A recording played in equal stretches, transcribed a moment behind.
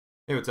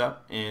Hey, what's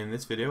up? In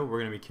this video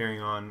we're going to be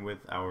carrying on with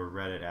our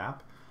Reddit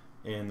app.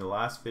 In the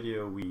last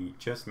video we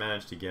just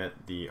managed to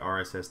get the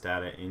RSS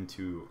data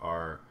into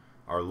our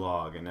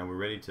log, and now we're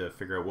ready to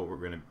figure out what we're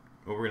going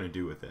to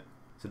do with it.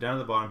 So down at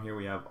the bottom here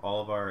we have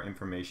all of our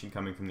information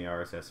coming from the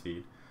RSS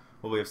feed.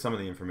 Well, we have some of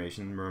the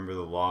information. Remember,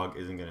 the log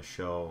isn't going to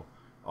show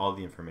all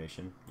the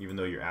information, even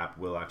though your app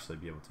will actually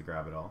be able to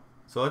grab it all.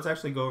 So let's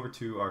actually go over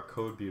to our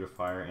code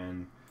beautifier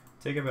and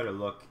take a better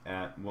look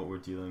at what we're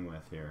dealing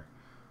with here.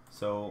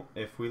 So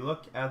if we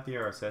look at the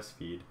RSS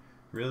feed,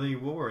 really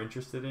what we're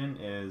interested in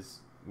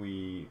is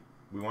we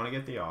want to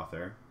get the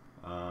author.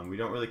 We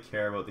don't really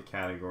care about the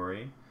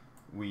category.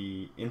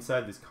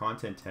 Inside this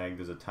content tag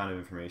there's a ton of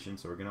information,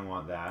 so we're going to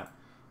want that,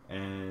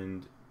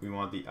 and we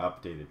want the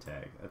updated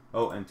tag.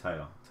 Oh, and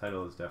title.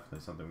 Title is definitely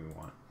something we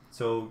want.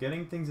 So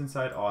getting things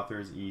inside author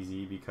is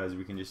easy because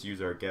we can just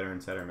use our getter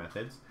and setter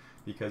methods,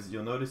 because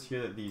you'll notice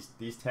here that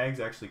these tags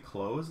actually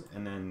close,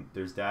 and then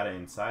there's data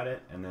inside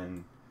it, and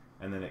then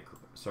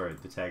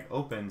the tag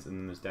opens, and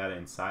then there's data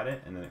inside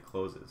it, and then it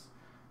closes.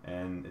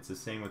 And it's the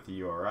same with the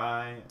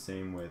URI,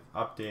 same with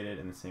updated,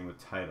 and the same with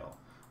title.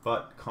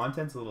 But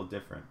content's a little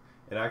different.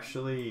 It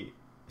actually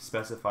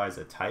specifies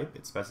a type.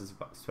 It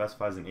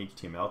specifies an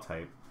HTML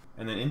type,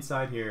 and then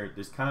inside here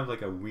there's kind of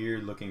like a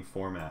weird looking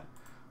format.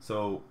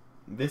 So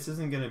this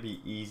isn't going to be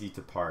easy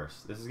to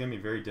parse. This is going to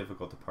be very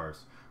difficult to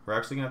parse. We're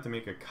actually going to have to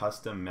make a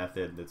custom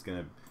method that's going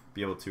to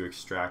be able to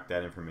extract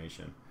that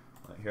information.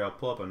 Here, I'll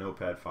pull up a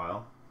notepad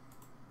file,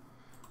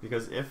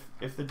 because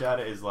if the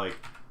data is like,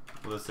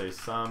 let's say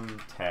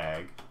some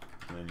tag,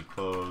 and then you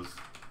close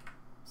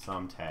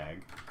some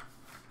tag,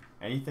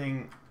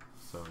 anything,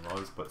 so I'll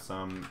just put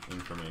some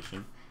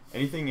information,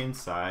 anything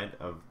inside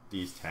of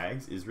these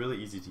tags is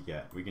really easy to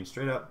get. We can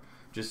straight up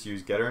just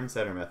use getter and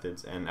setter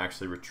methods and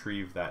actually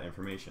retrieve that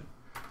information.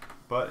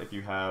 But if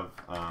you have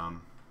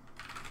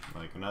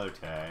like another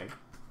tag,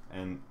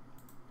 and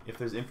if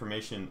there's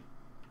information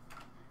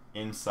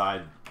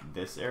inside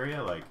this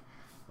area, like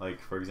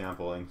for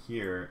example in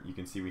here you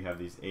can see we have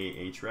these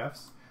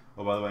ahrefs.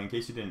 Oh, by the way, in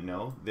case you didn't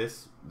know,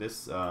 this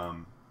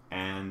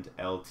and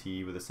lt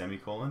with a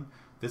semicolon,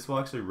 this will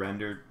actually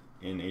render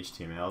in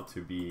HTML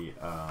to be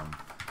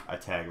a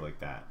tag like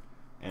that.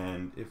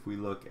 And if we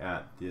look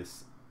at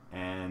this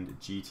and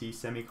gt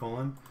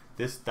semicolon,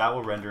 that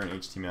will render in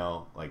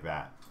HTML like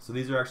that. So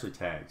these are actually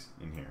tags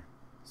in here.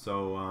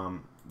 So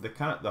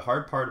the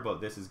hard part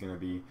about this is going to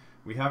be,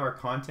 we have our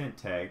content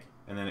tag,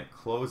 and then it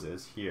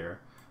closes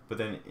here, but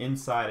then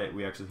inside it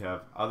we actually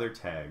have other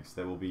tags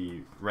that will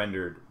be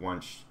rendered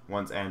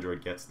once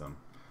Android gets them.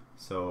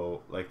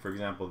 So like for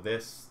example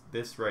this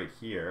right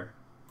here,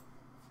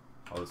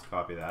 I'll just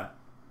copy that.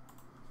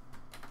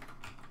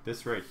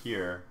 This right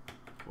here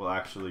will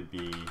actually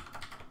be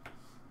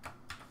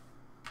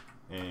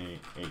a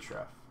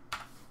href.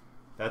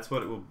 That's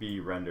what it will be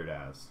rendered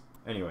as.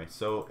 Anyway,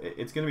 so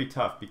it's going to be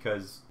tough,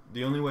 because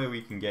the only way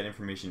we can get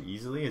information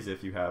easily is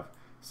if you have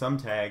some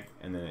tag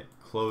and then it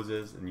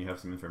closes and you have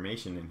some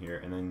information in here,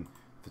 and then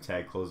the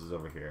tag closes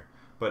over here.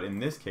 But in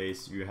this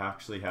case you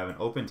actually have an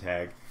open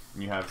tag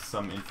and you have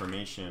some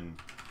information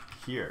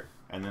here,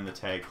 and then the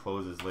tag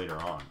closes later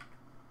on.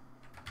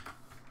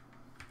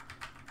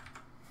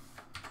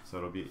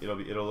 So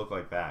it'll look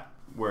like that.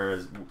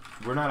 Whereas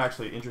we're not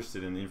actually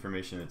interested in the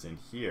information that's in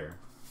here.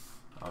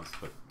 I'll just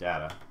put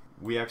data.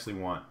 We actually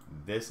want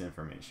this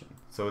information.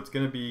 So it's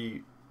going to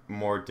be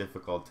more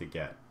difficult to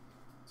get.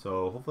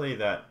 So hopefully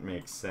that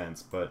makes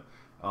sense, but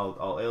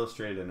I'll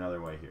illustrate it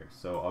another way here.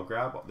 So I'll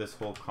grab this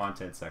whole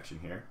content section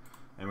here,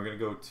 and we're going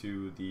to go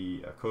to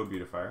the code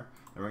beautifier,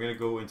 and we're going to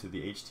go into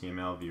the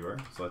HTML viewer.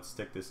 So let's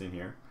stick this in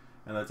here,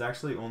 and let's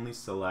actually only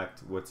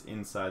select what's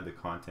inside the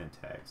content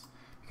tags,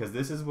 because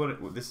this is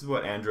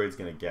what Android's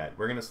going to get.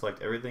 We're going to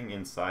select everything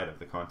inside of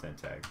the content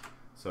tag.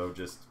 So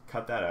just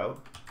cut that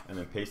out and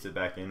then paste it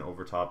back in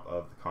over top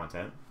of the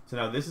content. So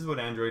now this is what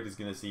Android is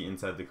going to see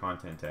inside the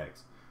content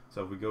tags.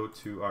 So if we go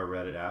to our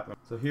Reddit app,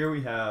 so here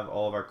we have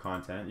all of our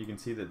content. You can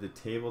see that the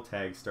table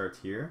tag starts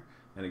here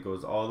and it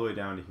goes all the way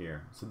down to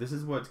here. So this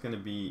is what's going to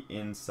be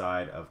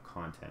inside of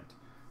content.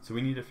 So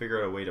we need to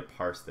figure out a way to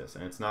parse this,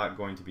 and it's not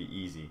going to be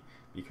easy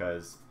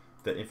because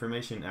the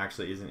information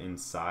actually isn't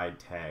inside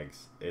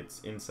tags.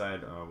 It's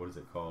inside, what is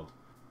it called?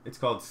 It's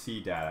called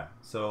CDATA.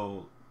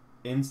 So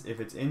if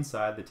it's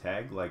inside the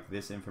tag, like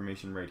this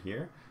information right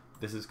here,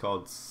 this is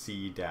called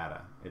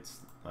CDATA.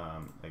 It's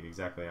like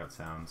exactly how it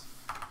sounds,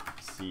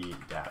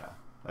 CDATA.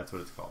 That's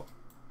what it's called.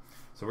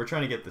 So we're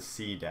trying to get the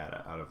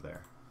CDATA out of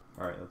there.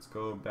 Alright, let's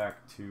go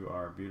back to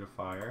our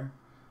beautifier.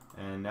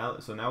 And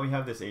now we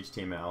have this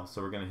HTML,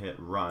 so we're going to hit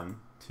run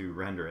to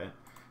render it.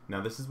 Now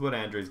this is what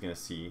Android's going to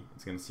see.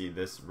 It's going to see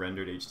this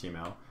rendered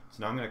HTML. So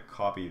now I'm going to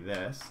copy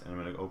this, and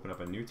I'm going to open up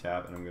a new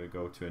tab, and I'm going to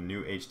go to a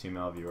new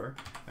HTML viewer.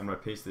 I'm going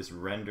to paste this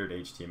rendered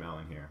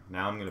HTML in here.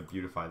 Now I'm going to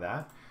beautify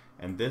that,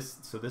 and this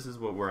is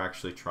what we're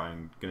actually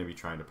going to be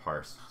trying to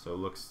parse. So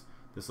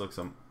this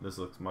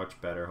looks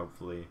much better.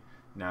 Hopefully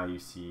now you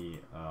see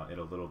it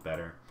a little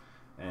better,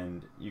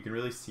 and you can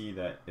really see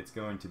that it's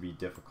going to be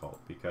difficult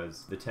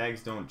because the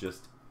tags don't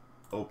just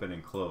open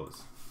and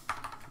close.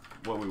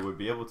 what we would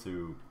be able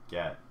to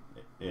get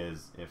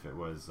is if it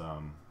was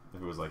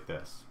like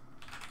this,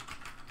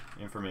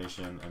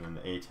 information, and then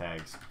the A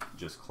tags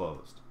just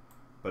closed.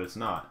 But it's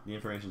not. The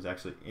information is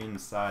actually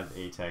inside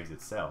the A tags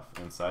itself,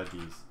 inside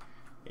these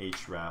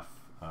href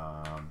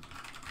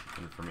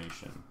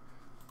information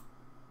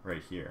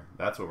right here.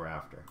 That's what we're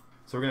after.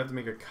 So we're gonna have to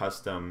make a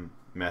custom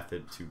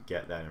method to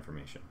get that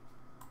information.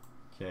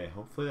 Okay,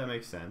 hopefully that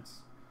makes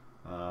sense.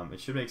 It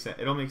should make sense.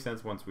 It'll make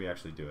sense once we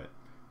actually do it.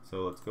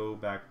 So let's go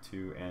back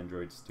to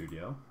Android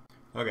Studio.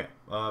 Okay,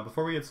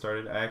 before we get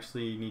started, I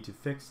actually need to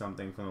fix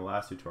something from the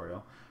last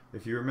tutorial.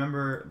 If you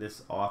remember,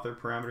 this author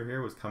parameter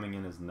here was coming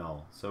in as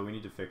null, so we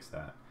need to fix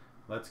that.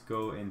 Let's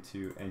go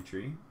into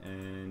entry,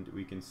 and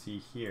we can see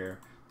here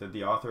that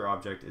the author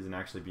object isn't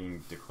actually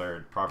being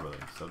declared properly.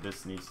 So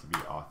this needs to be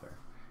author,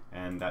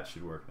 and that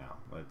should work now.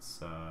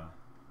 Let's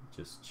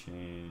just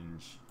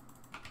change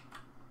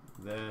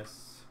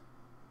this,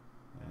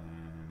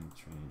 and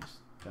change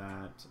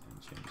that,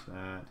 and change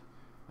that,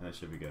 and that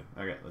should be good.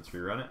 Okay, let's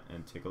rerun it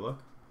and take a look.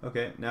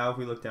 Okay, now if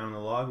we look down in the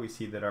log, we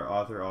see that our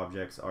author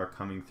objects are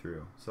coming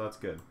through, so that's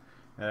good.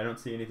 And I don't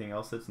see anything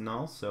else that's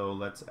null, so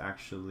let's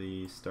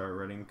actually start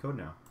writing code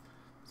now.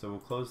 So we'll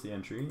close the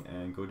entry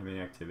and go to main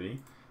activity.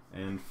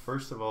 And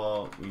first of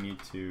all, we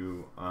need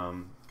to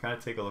kind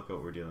of take a look at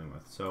what we're dealing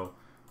with. So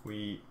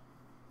we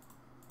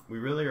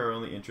really are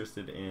only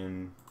interested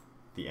in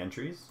the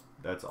entries.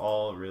 That's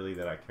all really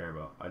that I care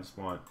about. I just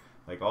want,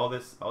 like, all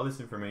this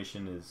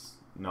information is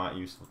not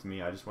useful to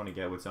me. I just want to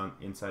get what's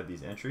inside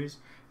these entries,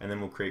 and then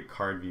we'll create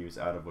card views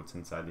out of what's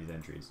inside these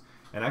entries.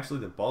 And actually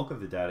the bulk of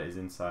the data is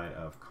inside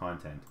of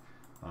content.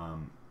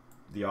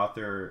 The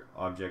author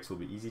objects will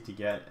be easy to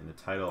get, and the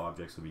title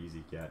objects will be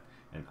easy to get,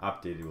 and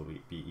updated will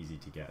be easy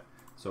to get.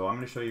 So I'm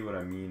going to show you what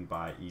I mean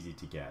by easy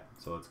to get.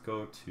 So let's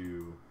go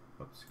to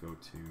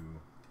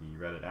the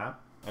Reddit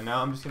app, and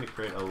now I'm just going to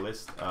create a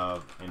list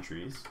of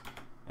entries,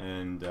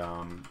 and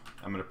I'm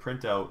going to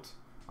print out.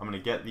 I'm going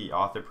to get the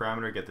author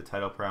parameter, get the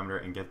title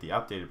parameter, and get the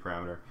updated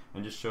parameter,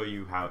 and just show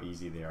you how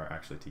easy they are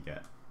actually to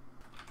get.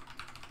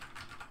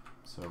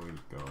 So we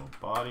go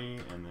body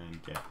and then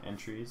get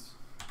entries,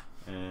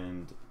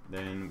 and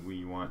then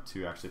we want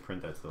to actually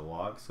print that to the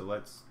log. So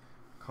let's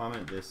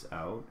comment this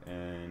out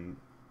and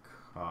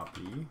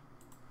copy.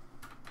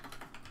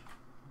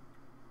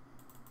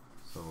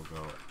 So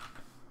we'll go,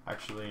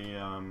 actually,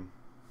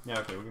 yeah,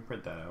 okay, we can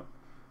print that out.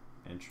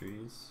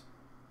 Entries,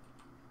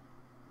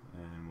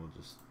 and we'll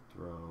just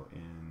throw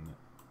in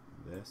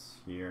this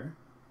here.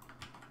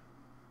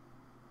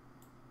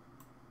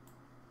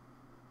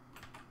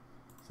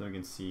 So we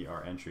can see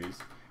our entries.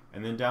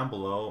 And then down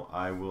below,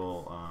 I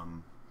will,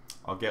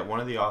 I'll get one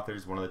of the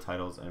authors, one of the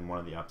titles, and one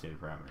of the updated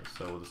parameters.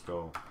 So we'll just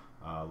go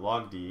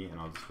log D, and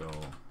I'll just go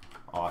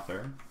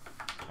author,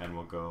 and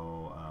we'll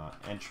go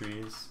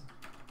entries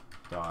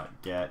dot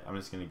get. I'm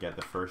just going to get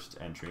the first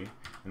entry,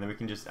 and then we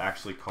can just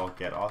actually call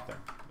get author.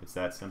 It's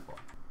that simple.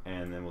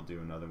 And then we'll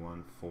do another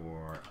one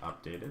for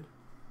updated.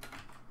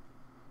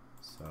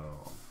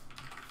 So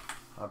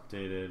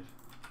updated,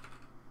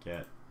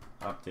 get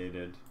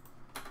updated,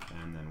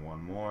 and then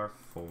one more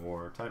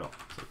for title.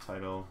 So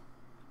title,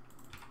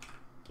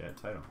 get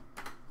title.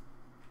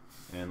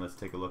 And let's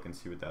take a look and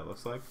see what that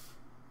looks like.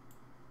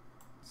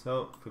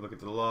 So if we look at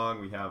the log,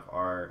 we have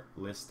our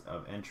list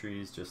of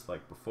entries just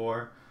like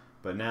before,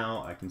 but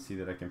now I can see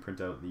that I can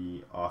print out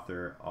the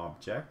author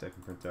object, I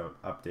can print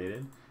out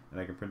updated, and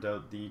I can print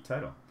out the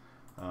title.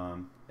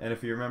 And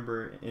if you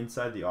remember,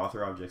 inside the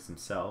author objects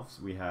themselves,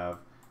 we have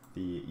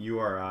the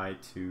URI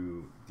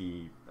to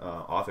the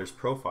author's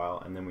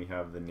profile, and then we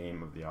have the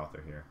name of the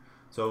author here.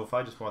 So if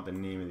I just want the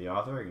name of the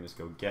author, I can just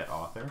go get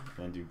author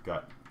and do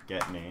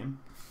get name,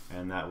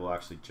 and that will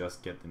actually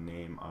just get the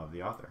name of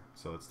the author.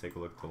 So let's take a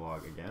look at the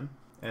log again,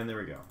 and there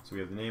we go. So we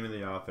have the name of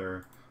the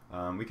author.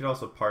 We could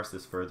also parse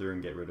this further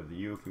and get rid of the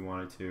U if we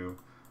wanted to.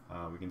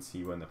 We can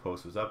see when the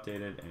post was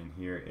updated, and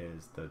here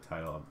is the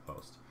title of the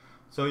post.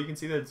 So you can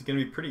see that it's going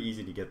to be pretty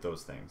easy to get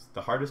those things.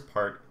 The hardest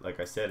part, like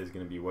I said, is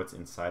going to be what's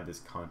inside this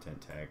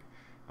content tag.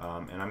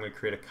 And I'm going to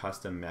create a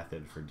custom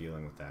method for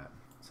dealing with that.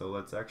 So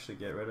let's actually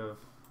get rid of,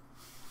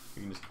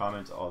 we can just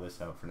comment all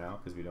this out for now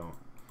because we don't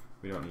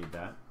need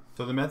that.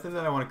 So the method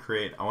that I want to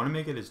create, I want to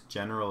make it as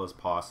general as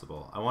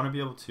possible. I want to be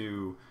able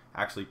to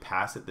actually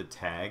pass it the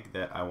tag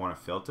that I want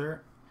to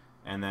filter,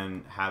 and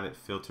then have it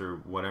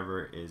filter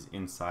whatever is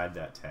inside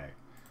that tag.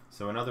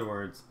 So in other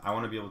words, I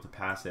want to be able to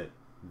pass it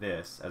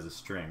this as a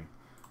string.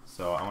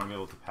 So I want to be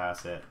able to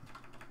pass it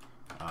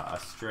a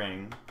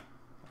string,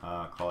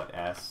 call it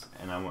S,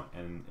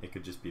 and it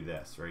could just be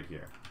this right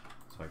here.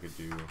 So I could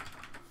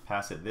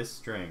pass it this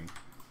string,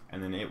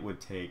 and then it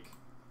would take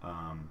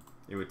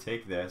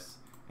this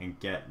and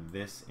get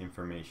this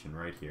information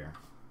right here.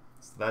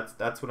 So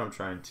that's what I'm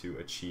trying to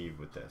achieve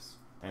with this.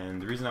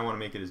 And the reason I want to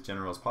make it as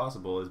general as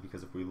possible is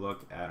because if we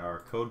look at our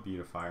code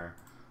beautifier,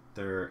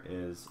 there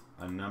is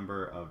a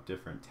number of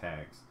different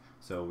tags.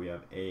 So we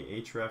have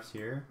hrefs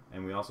here,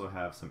 and we also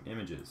have some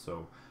images.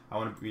 So I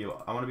want to be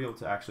able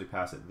to actually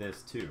pass it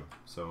this too.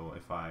 So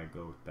if I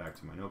go back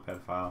to my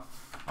notepad file,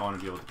 I want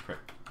to be able to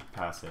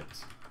pass it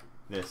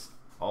this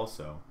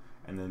also,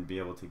 and then be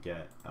able to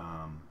get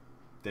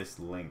this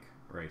link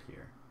right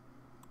here.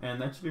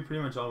 And that should be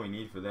pretty much all we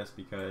need for this,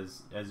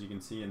 because as you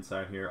can see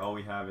inside here, all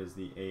we have is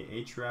the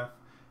ahref,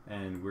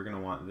 and we're going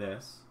to want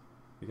this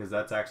because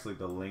that's actually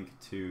the link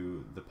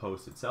to the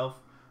post itself.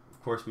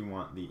 Of course we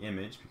want the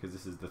image because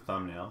this is the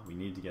thumbnail. We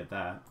need to get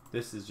that.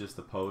 This is just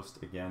the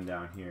post again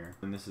down here,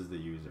 and this is the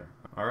user.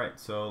 Alright,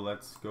 so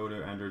let's go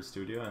to Android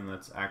Studio and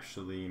let's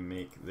actually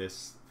make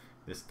this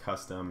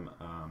custom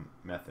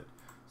method.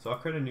 So I'll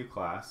create a new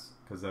class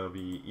because that'll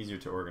be easier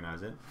to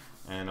organize it,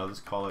 and I'll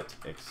just call it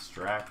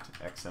extract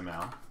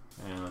XML,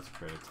 and let's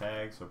create a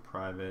tag. So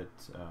private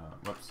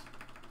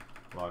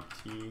log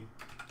t.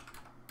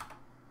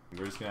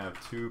 We're just gonna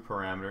have two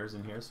parameters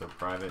in here, so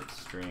private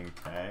string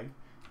tag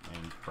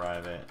and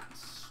private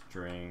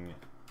string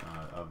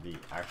of the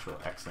actual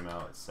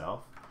XML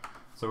itself.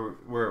 So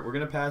we're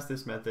going to pass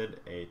this method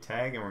a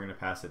tag, and we're going to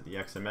pass it the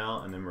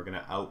XML, and then we're going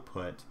to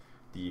output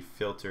the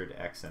filtered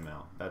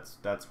XML.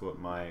 That's what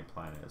my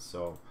plan is.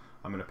 So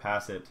I'm going to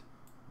pass it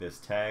this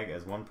tag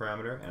as one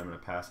parameter, and I'm going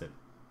to pass it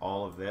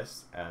all of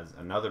this as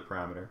another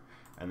parameter,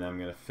 and then I'm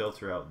going to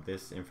filter out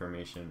this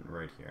information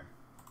right here.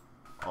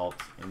 Alt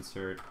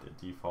insert the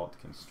default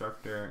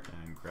constructor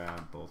and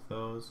grab both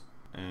those.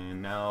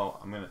 And now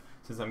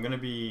since I'm gonna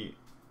be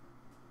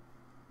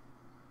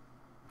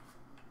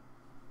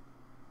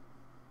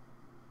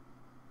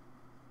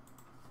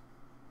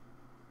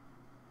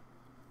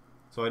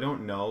so I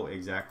don't know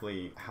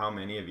exactly how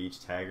many of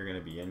each tag are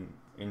gonna be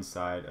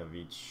inside of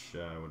each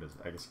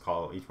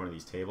call each one of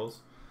these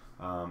tables.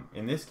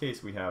 In this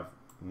case we have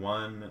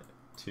 1,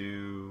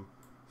 2,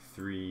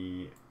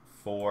 3,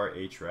 4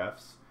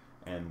 hrefs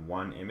and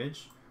 1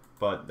 image.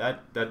 But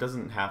that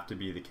doesn't have to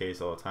be the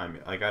case all the time.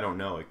 Like, I don't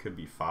know, it could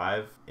be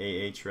 5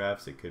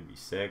 ahrefs, it could be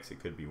 6, it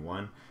could be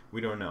 1.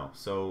 We don't know.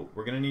 So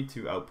we're going to need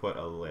to output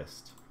a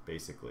list,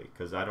 basically,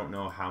 because I don't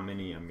know how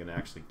many I'm going to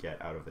actually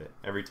get out of it.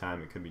 Every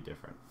time it could be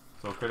different.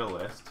 So we'll create a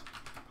list,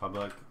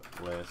 public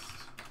list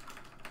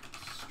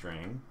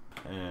string,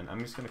 and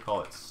I'm just going to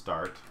call it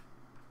start,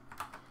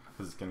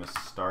 because it's going to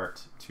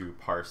start to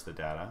parse the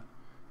data.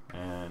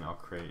 And I'll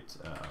create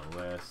a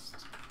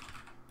list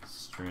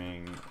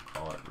string,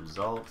 call it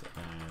result,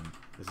 and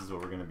this is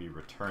what we're going to be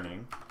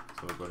returning.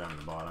 So we'll go down to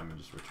the bottom and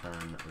just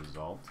return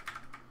result.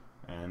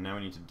 And now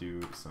we need to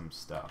do some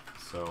stuff.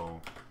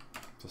 So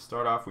to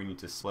start off, we need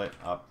to split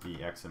up the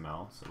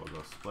XML. So we'll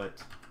go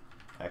split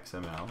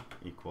XML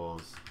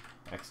equals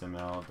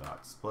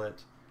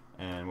XML.split,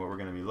 and what we're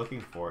going to be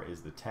looking for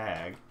is the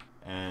tag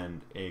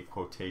and a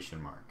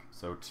quotation mark.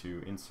 So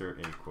to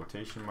insert a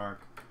quotation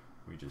mark,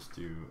 we just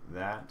do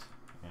that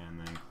and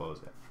then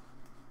close it.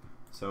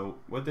 So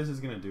what this is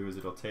going to do is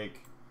it'll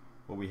take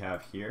what we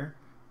have here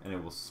and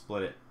it will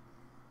split it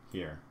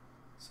here.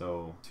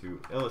 So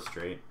to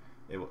illustrate,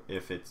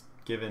 if it's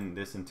given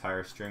this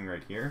entire string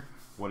right here,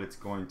 what it's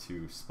going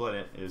to split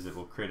it is it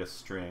will create a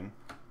string.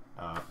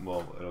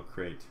 It'll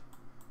create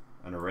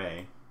an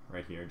array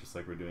right here, just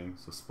like we're doing.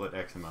 So split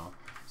XML.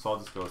 So I'll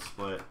just go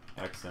split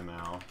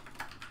XML.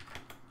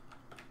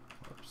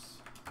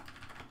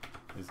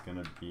 Is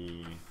going to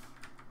be,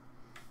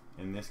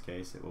 in this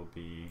case, it will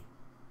be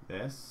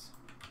this.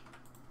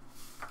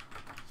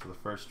 So the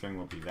first string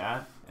will be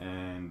that,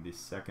 and the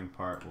second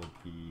part will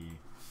be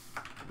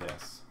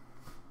this.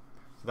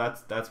 So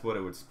that's what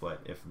it would split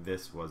if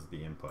this was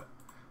the input.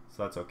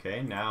 So that's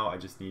okay. Now I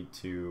just need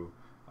to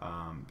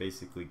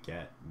basically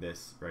get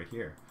this right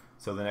here.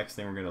 So the next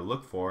thing we're going to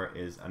look for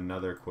is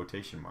another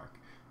quotation mark,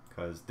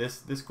 because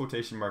this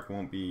quotation mark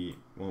won't be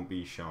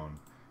shown.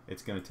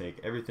 It's going to take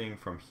everything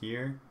from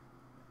here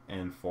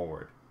and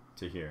forward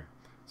to here.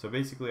 So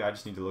basically I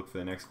just need to look for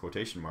the next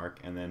quotation mark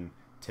and then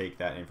take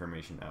that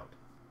information out.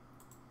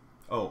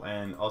 Oh,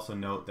 and also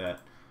note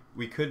that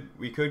we could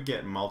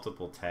get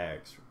multiple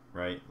tags,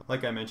 right?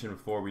 Like I mentioned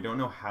before, we don't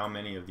know how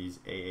many of these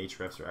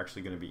ahrefs are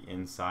actually going to be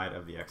inside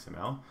of the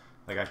XML.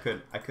 Like I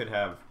could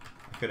have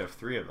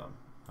 3 of them.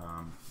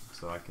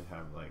 So I could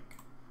have, like,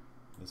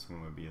 this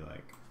one would be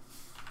like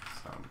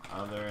some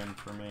other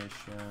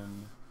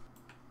information.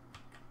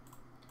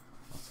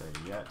 I'll say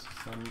yet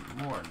some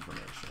more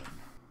information.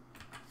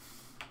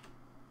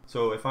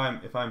 So if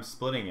I'm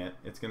splitting it,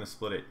 it's going to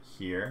split it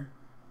here.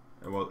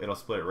 Well, it'll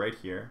split it right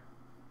here,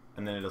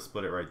 and then it'll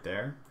split it right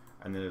there,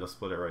 and then it'll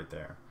split it right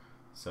there.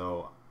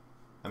 So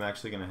I'm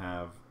actually going to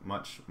have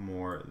much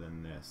more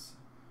than this.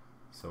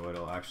 So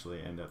it'll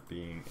actually end up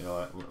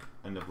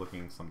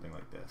looking something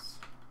like this.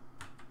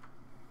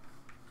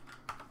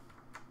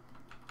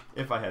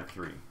 If I had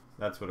 3,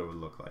 that's what it would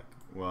look like.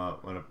 Well,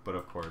 but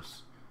of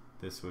course,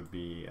 this would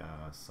be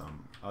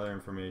some other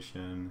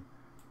information.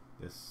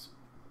 This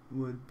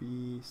would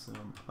be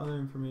some other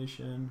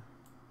information.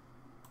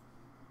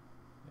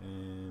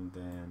 And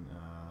then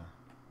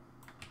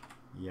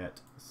yet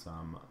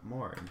some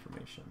more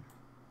information.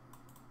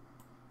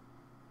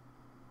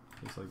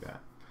 Just like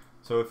that.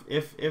 So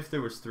if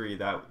there was 3,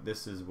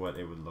 this is what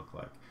it would look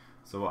like.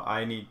 So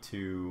I need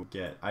to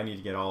get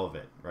all of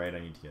it, right? I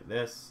need to get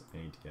this, I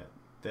need to get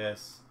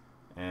this,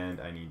 and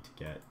I need to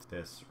get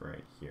this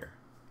right here.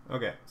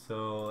 Okay,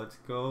 so let's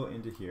go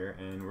into here,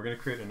 and we're going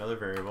to create another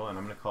variable, and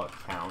I'm going to call it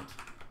count.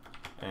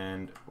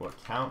 And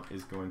what count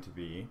is going to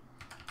be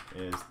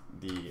is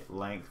the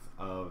length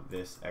of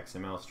this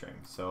XML string.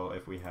 So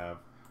if we have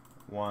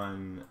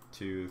 1,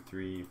 2,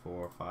 3,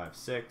 4, 5,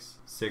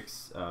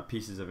 6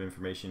 pieces of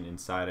information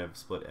inside of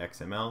split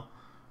XML,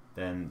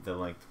 then the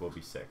length will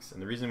be 6.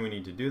 And the reason we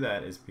need to do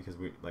that is because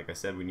like I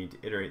said, we need to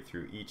iterate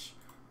through each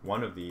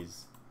one of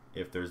these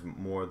if there's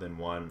more than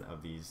one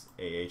of these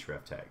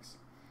ahref tags.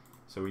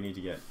 So we need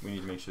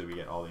to make sure that we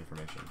get all the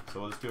information.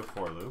 So we'll just do a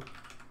for loop.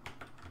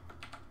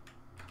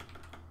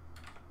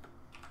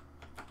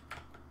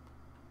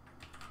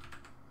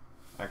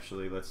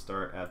 Actually, let's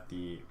start at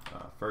the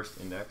first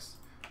index,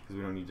 because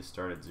we don't need to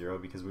start at 0,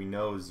 because we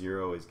know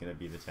 0 is going to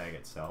be the tag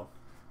itself.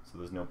 So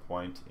there's no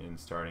point in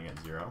starting at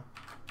 0.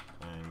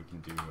 And we can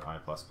do I++.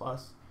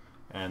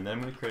 And then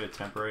I'm going to create a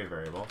temporary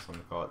variable, so I'm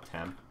going to call it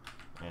temp,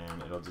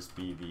 and it'll just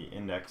be the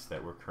index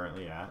that we're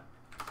currently at.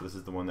 So this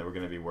is the one that we're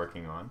going to be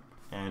working on.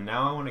 And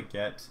now I want to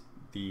get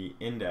the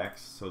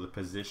index, so the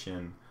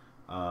position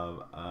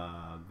of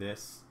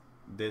this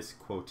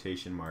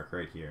quotation mark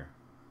right here.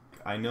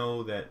 I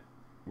know that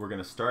we're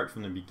going to start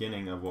from the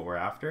beginning of what we're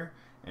after,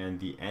 and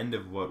the end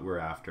of what we're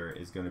after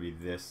is going to be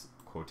this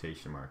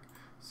quotation mark.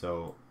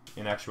 So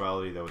in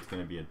actuality, though, it's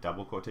going to be a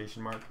double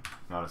quotation mark,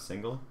 not a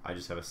single. I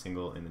just have a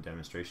single in the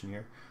demonstration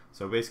here.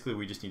 So basically,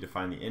 we just need to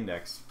find the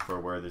index for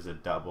where there's a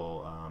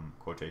double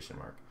quotation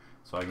mark.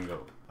 So I can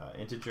go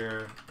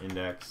integer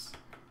index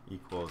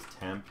equals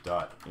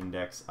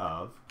temp.index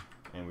of,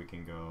 and we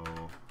can go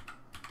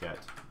get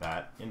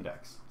that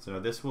index. So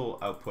this will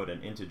output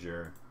an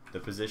integer, the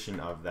position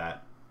of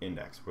that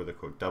index where the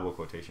double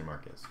quotation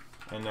mark is.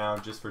 And now,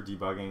 just for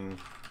debugging,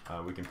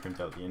 we can print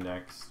out the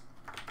index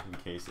in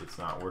case it's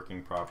not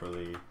working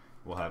properly.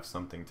 We'll have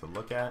something to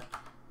look at,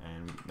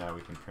 and now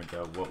we can print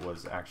out what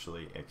was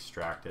actually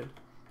extracted.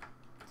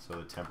 So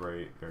the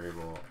temporary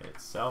variable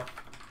itself,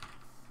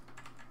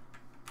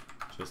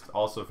 just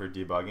also for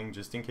debugging,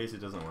 just in case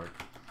it doesn't work.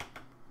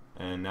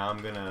 And now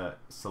I'm gonna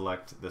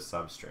select the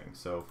substring.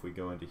 So if we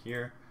go into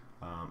here,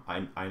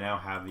 I now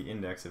have the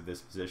index of this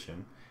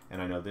position,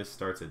 and I know this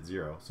starts at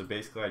 0. So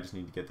basically I just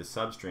need to get the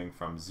substring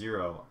from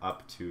 0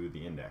 up to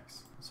the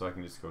index. So I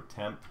can just go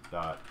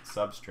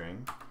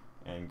temp.substring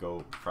and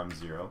go from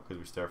 0,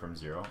 because we start from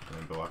 0, and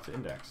then go up to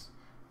index.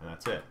 And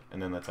that's it.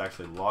 And then let's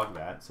actually log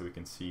that so we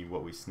can see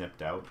what we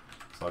snipped out.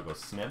 So I'll go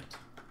snipped.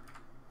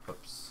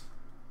 Oops,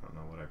 I don't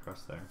know what I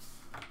pressed there.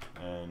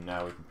 And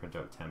now we can print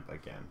out temp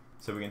again.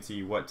 So we can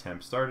see what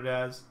temp started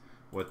as,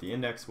 what the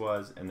index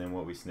was, and then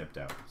what we snipped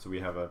out. So we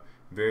have a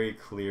very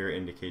clear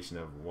indication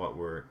of what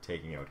we're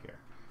taking out here.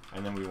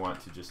 And then we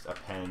want to just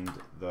append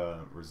the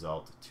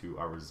result to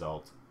our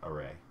result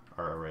array,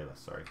 our array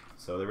list, sorry.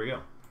 So there we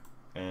go.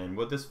 And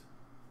what this,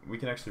 we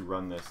can actually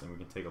run this and we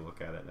can take a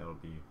look at it.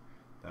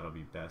 That'll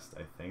be best,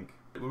 I think.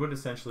 What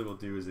essentially we'll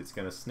do is it's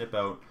going to snip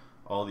out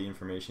all the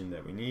information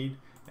that we need,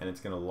 and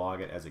it's going to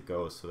log it as it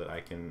goes so that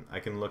I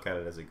can look at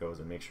it as it goes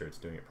and make sure it's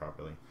doing it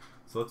properly.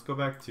 So let's go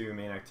back to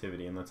main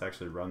activity and let's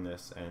actually run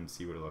this and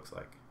see what it looks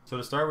like. So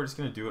to start, we're just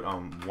going to do it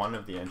on one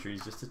of the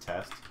entries just to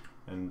test,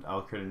 and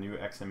I'll create a new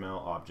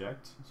XML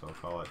object. So I'll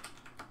call it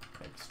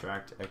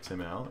extract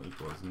XML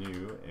equals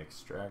new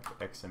extract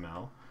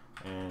XML,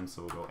 and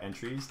so we'll go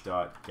entries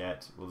dot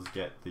get. We'll just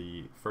get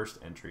the first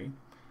entry,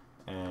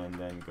 and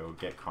then go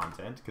get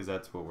content, because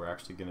that's what we're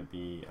actually going to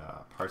be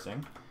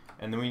parsing.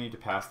 And then we need to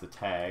pass the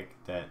tag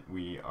that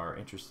we are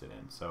interested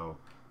in. So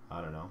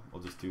I don't know,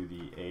 we'll just do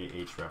the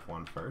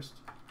ahref1 first.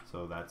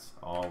 So that's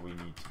all we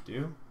need to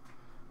do,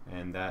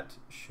 and that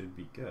should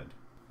be good.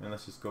 And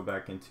let's just go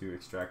back into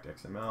extract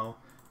XML,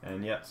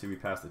 and yeah, so we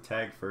pass the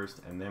tag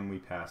first, and then we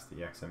pass the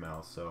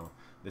XML. So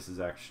this is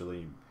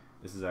actually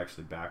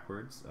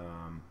backwards.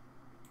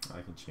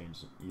 I can change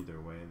either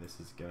way. This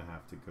is gonna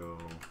have to go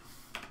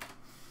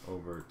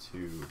over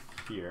to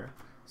here.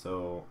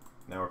 So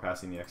now we're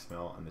passing the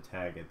XML and the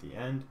tag at the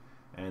end,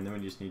 and then we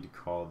just need to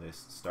call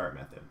this start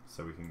method.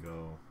 So we can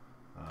go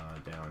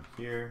down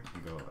here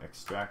and go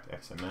extract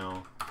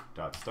XML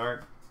dot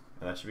start,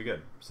 and that should be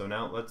good. So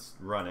now let's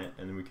run it,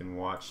 and then we can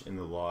watch in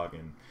the log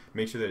and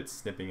make sure that it's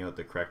snipping out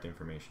the correct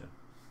information.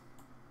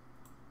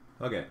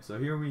 Okay, so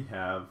here we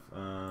have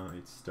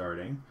it's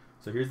starting.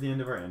 So here's the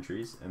end of our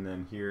entries, and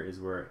then here is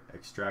where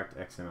extract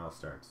XML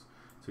starts.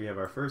 So we have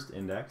our first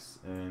index,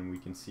 and we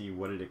can see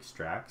what it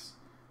extracts.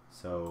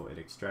 So it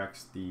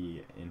extracts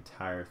the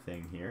entire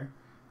thing here,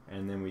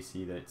 and then we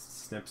see that it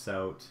snips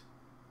out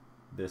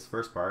this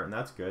first part, and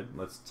that's good.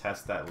 Let's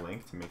test that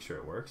link to make sure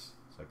it works.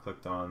 So I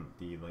clicked on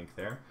the link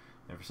there,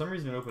 and for some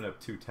reason it opened up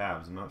 2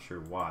 tabs. I'm not sure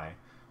why,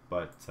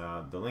 but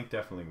the link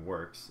definitely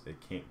works.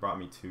 It brought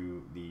me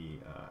to the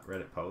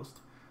Reddit post.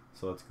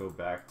 So let's go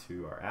back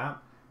to our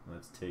app.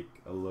 Let's take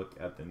a look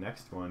at the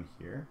next one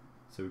here.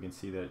 So we can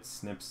see that it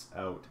snips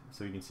out.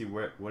 So you can see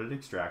what it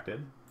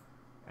extracted,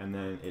 and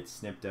then it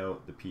snipped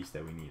out the piece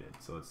that we needed.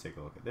 So let's take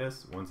a look at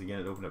this. Once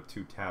again, it opened up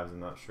 2 tabs. I'm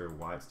not sure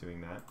why it's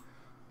doing that,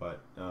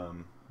 but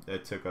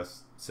it took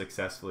us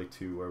successfully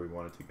to where we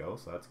wanted to go,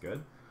 so that's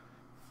good.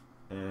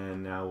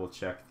 And now we'll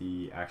check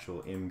the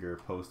actual imgur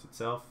post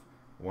itself.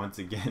 Once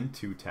again,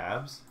 2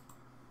 tabs,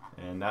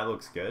 and that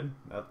looks good.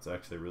 That's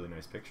actually a really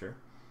nice picture.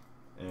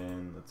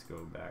 And let's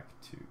go back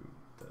to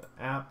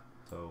the app.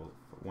 So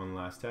for one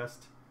last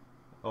test.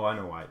 Oh, I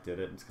know why it did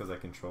it. It's because I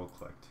control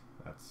clicked.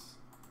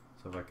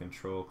 So if I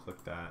control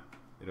click that,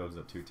 it opens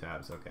up 2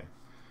 tabs. Okay.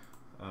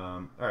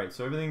 Alright,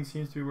 so everything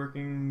seems to be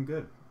working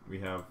good. We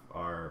have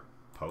our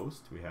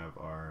post, we have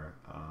our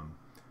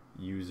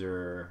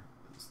user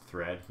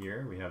thread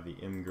here, we have the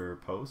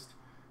imgur post,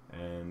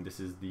 and this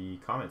is the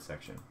comment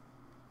section.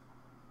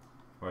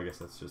 Or I guess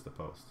that's just the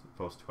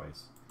post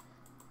twice.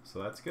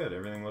 So that's good.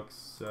 Everything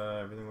looks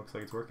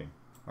like it's working.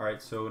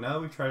 Alright, so now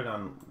that we've tried it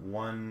on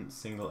one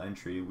single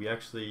entry, we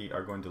actually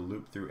are going to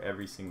loop through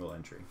every single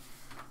entry.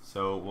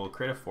 So we'll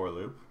create a for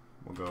loop.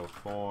 We'll go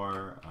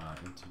for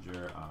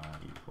integer I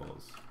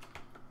equals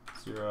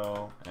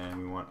 0, and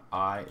we want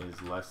I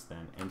is less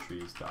than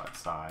entries dot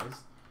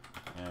size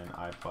and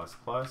I plus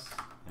plus,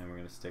 and we're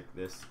going to stick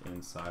this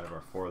inside of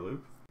our for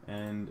loop.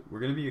 And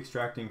we're going to be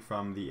extracting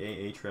from the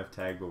ahref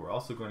tag, but we're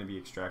also going to be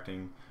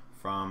extracting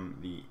from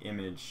the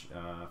image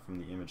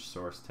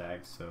source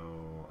tag.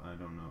 So I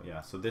don't know.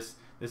 Yeah. So this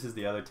is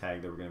the other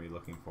tag that we're going to be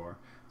looking for.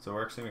 So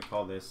we're actually going to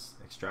call this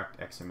extract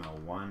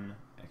XML1,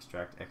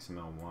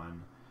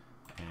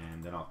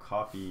 and then I'll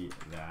copy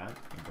that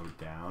and go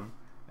down.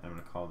 And I'm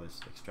going to call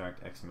this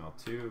extract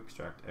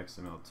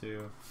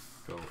XML2,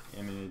 go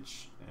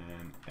image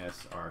and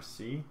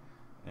src,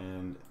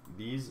 and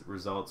these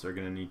results are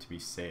going to need to be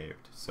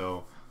saved.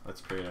 So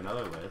let's create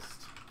another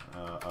list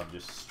of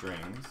just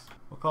strings.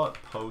 We'll call it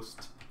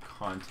post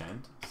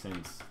content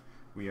since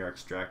we are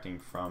extracting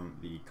from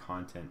the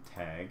content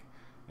tag,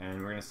 and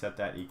we're going to set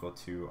that equal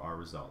to our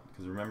result,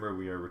 because remember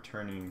we are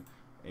returning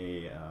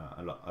an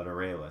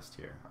array list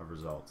here of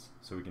results,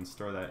 so we can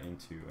store that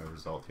into a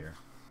result here.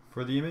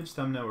 For the image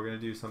thumbnail, we're going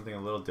to do something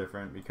a little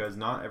different, because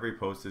not every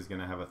post is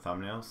going to have a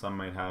thumbnail. Some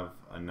might have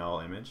a null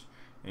image.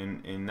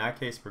 In that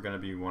case, we're going to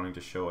be wanting to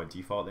show a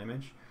default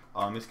image.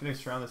 I'm just going to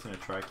surround this in a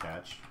try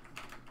catch,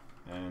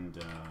 and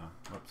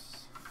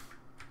whoops,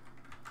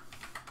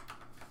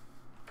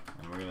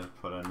 and we're going to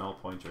put a null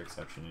pointer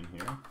exception in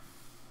here.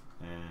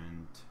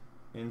 And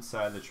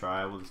inside the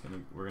try, we're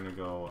going to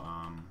go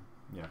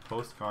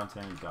post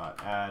content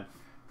dot add,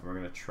 and we're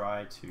going to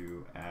try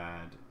to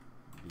add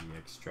the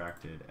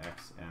extracted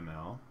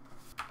XML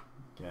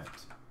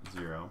get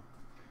 0.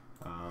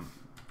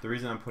 The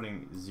reason I'm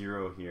putting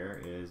 0 here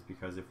is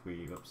because if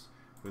we look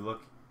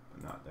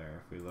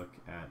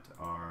at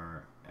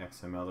our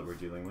XML that we're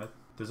dealing with,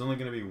 there's only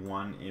going to be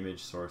one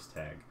image source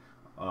tag.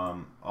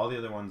 All the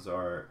other ones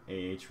are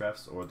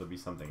ahrefs, or there'll be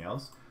something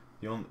else.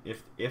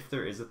 If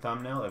there is a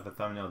thumbnail, if a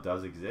thumbnail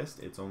does exist,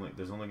 there's only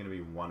going to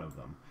be one of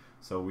them.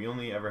 So we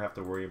only ever have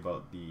to worry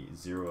about the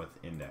 0th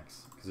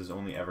index, because there's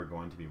only ever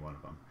going to be one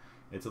of them.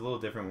 It's a little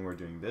different when we're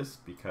doing this,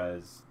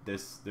 because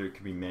there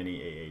could be many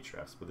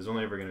ahrefs, but there's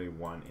only ever going to be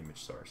one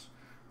image source.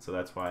 So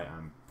that's why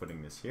I'm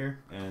putting this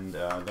here. And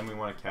then we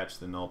want to catch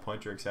the null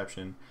pointer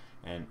exception,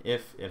 and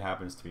if it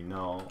happens to be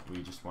null,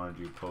 we just want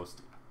to do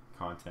post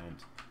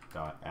content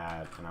dot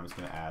add, and I'm just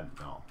going to add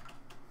null.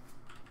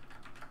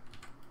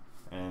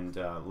 And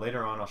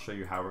later on I'll show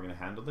you how we're going to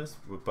handle this,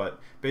 but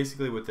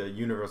basically with the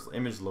universal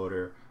image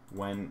loader,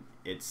 when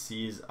it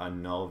sees a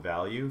null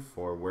value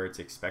for where it's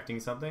expecting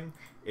something,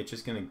 it's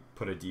just going to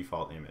put a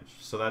default image.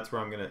 So that's where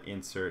I'm going to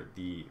insert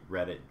the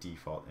Reddit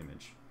default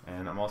image.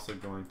 And I'm also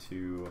going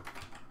to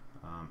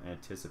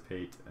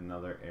anticipate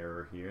another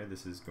error here.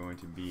 This is going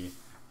to be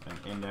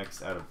an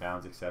index out of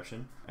bounds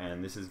exception,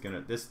 and this is going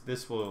to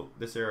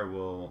this error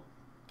will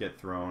get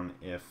thrown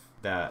if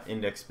that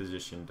index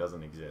position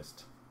doesn't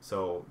exist.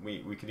 So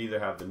we could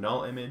either have the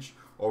null image,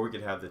 or we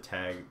could have the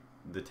tag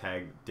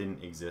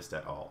didn't exist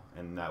at all,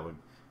 and that would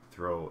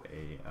throw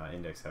a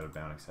index out of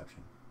bound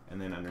exception.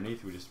 And then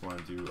underneath we just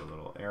want to do a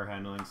little error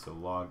handling, so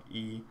log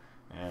e,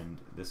 and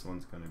this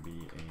one's going to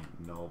be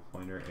a null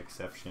pointer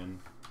exception,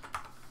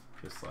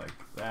 just like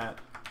that.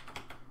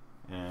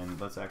 And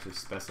let's actually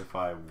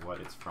specify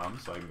what it's from,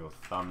 so I can go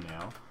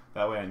thumbnail.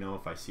 That way I know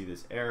if I see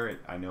this error,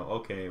 I know,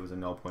 okay, it was a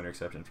null pointer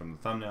exception from the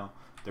thumbnail.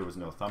 There was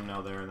no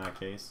thumbnail there in that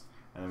case.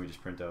 And then we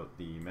just print out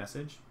the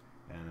message,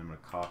 and I'm going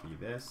to copy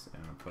this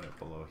and I'm going to put it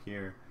below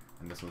here,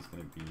 and this one's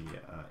going to be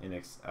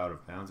index out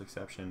of bounds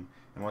exception.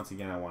 And once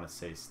again I want to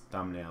say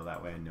thumbnail,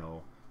 that way I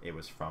know it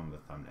was from the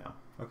thumbnail.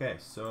 Okay,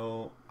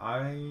 so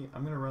I'm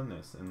going to run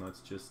this, and let's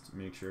just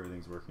make sure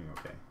everything's working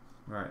okay.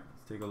 Alright,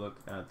 let's take a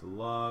look at the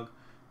log.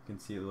 You can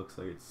see it looks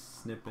like it's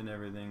snipping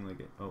everything like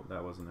it, oh,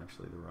 that wasn't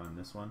actually the run,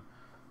 this one.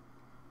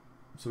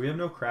 So we have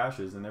no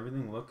crashes and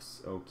everything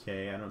looks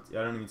okay. I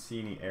don't even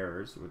see any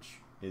errors, which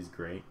is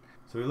great.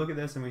 So we look at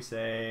this and we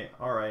say,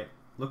 alright,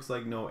 looks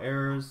like no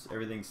errors,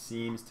 everything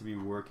seems to be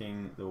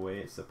working the way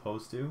it's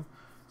supposed to.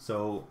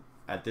 So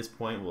at this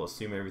point we'll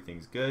assume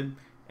everything's good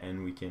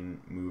and we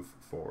can move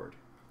forward.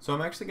 So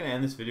I'm actually going to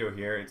end this video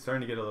here. It's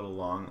starting to get a little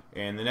long.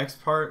 And the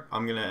next part,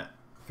 I'm going to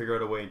figure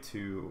out a way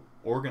to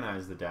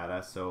organize the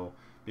data. So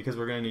because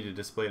we're going to need to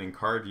display it in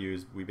card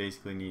views, we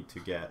basically need to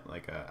get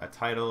like a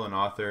title, an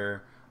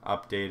author,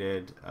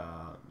 updated,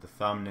 the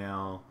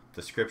thumbnail,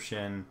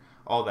 description,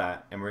 all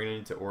that, and we're going to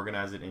need to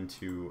organize it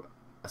into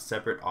a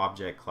separate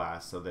object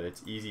class so that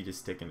it's easy to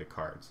stick into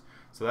cards.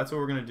 So that's what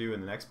we're going to do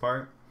in the next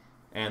part,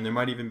 and there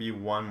might even be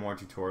one more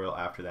tutorial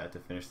after that to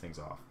finish things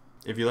off.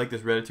 If you like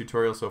this Reddit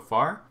tutorial so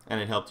far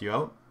and it helped you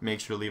out, make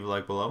sure to leave a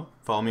like below.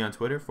 Follow me on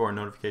Twitter for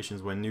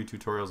notifications when new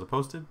tutorials are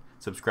posted.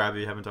 Subscribe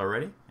if you haven't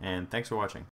already, and thanks for watching.